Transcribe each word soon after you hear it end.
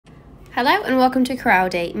Hello and welcome to Crewe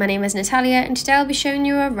Audi. My name is Natalia and today I'll be showing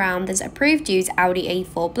you around this approved used Audi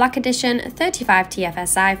A4 Black Edition 35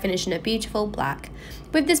 TFSI finished in a beautiful black.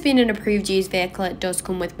 With this being an approved used vehicle, it does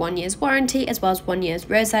come with 1 year's warranty as well as 1 year's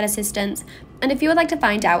roadside assistance, and if you would like to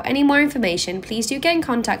find out any more information, please do get in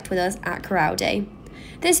contact with us at Crewe Audi.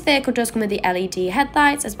 This vehicle does come with the LED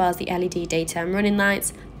headlights as well as the LED daytime running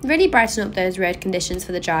lights, really brighten up those road conditions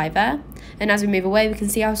for the driver, and as we move away we can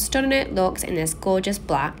see how stunning it looks in this gorgeous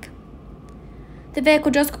black. The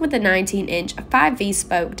vehicle does come with the 19-inch 5V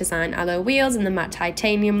spoke design alloy wheels in the matte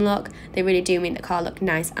titanium look. They really do make the car look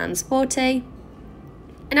nice and sporty.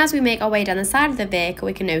 And as we make our way down the side of the vehicle,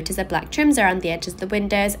 we can notice the black trims around the edges of the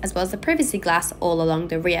windows as well as the privacy glass all along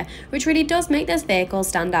the rear, which really does make this vehicle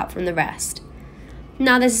stand out from the rest.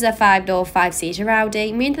 Now this is a 5-door, 5-seater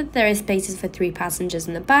Audi, meaning that there is spaces for 3 passengers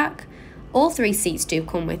in the back. All 3 seats do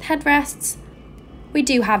come with headrests. We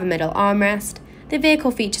do have a middle armrest. The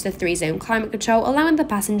vehicle features a 3-zone climate control, allowing the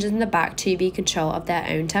passengers in the back to be in control of their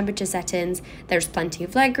own temperature settings. There is plenty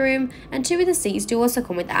of legroom, and 2 of the seats do also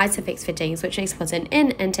come with ISOFIX fittings, which makes putting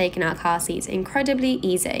in and taking out car seats incredibly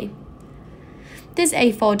easy. This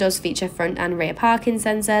A4 does feature front and rear parking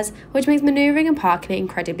sensors, which makes manoeuvring and parking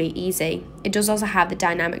incredibly easy. It does also have the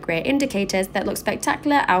dynamic rear indicators that look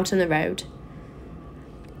spectacular out on the road.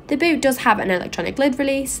 The boot does have an electronic lid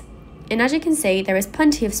release, and as you can see, there is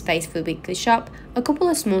plenty of space for the weekly shop, a couple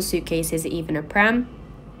of small suitcases, even a pram.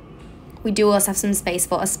 We do also have some space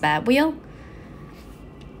for a spare wheel.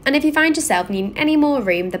 And if you find yourself needing any more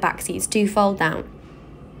room, the back seats do fold down.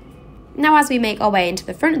 Now as we make our way into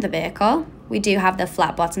the front of the vehicle, we do have the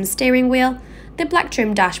flat bottom steering wheel, the black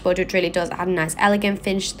trim dashboard which really does add a nice elegant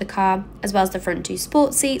finish to the car, as well as the front 2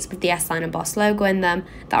 sports seats with the S-Line and Boss logo in them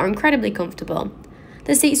that are incredibly comfortable.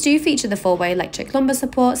 The seats do feature the 4-way electric lumbar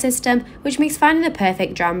support system, which makes finding the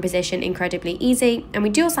perfect driving position incredibly easy, and we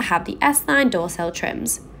do also have the S-Line door sill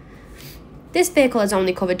trims. This vehicle has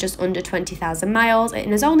only covered just under 20,000 miles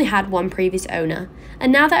and has only had 1 previous owner.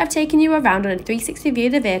 And now that I've taken you around on a 360 view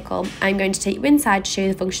of the vehicle, I'm going to take you inside to show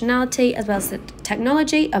you the functionality as well as the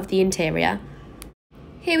technology of the interior.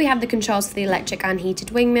 Here we have the controls for the electric and heated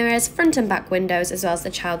wing mirrors, front and back windows, as well as the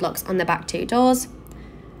child locks on the back 2 doors.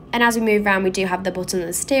 And as we move around, we do have the button on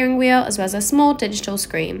the steering wheel as well as a small digital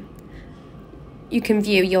screen. You can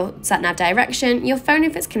view your sat-nav direction, your phone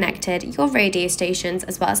if it's connected, your radio stations,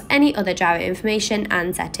 as well as any other driver information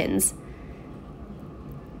and settings.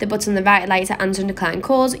 The button on the right allows you to answer and decline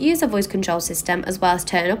calls, use the voice control system, as well as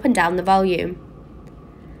turn up and down the volume.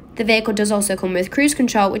 The vehicle does also come with cruise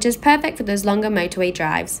control, which is perfect for those longer motorway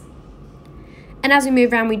drives. And as we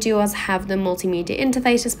move around, we do also have the multimedia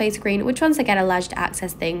interface display screen, which once again allows you to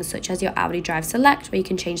access things such as your Audi Drive Select, where you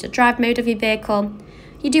can change the drive mode of your vehicle.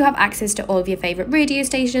 You do have access to all of your favourite radio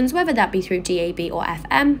stations, whether that be through DAB or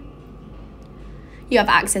FM. You have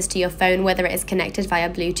access to your phone, whether it is connected via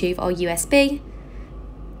Bluetooth or USB.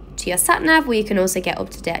 To your sat-nav, where you can also get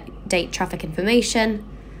up-to-date traffic information,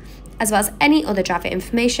 as well as any other driver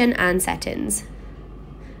information and settings.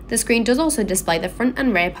 The screen does also display the front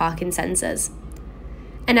and rear parking sensors.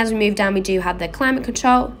 And as we move down, we do have the climate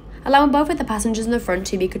control, allowing both of the passengers in the front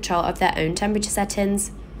to be in control of their own temperature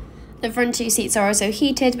settings. The front 2 seats are also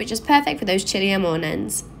heated, which is perfect for those chillier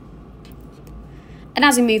mornings. And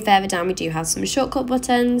as we move further down, we do have some shortcut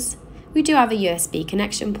buttons. We do have a USB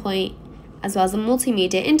connection point, as well as a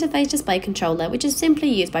multimedia interface display controller, which is simply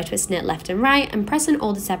used by twisting it left and right and pressing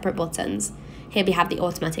all the separate buttons. Here we have the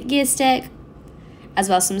automatic gear stick, as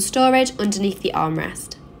well as some storage underneath the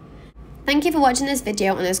armrest. Thank you for watching this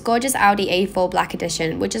video on this gorgeous Audi A4 Black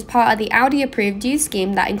Edition, which is part of the Audi approved used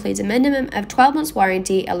scheme that includes a minimum of 12 months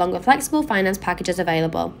warranty along with flexible finance packages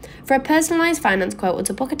available. For a personalised finance quote or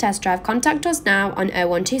to book a test drive, contact us now on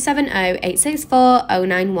 01270 864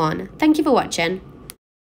 091. Thank you for watching.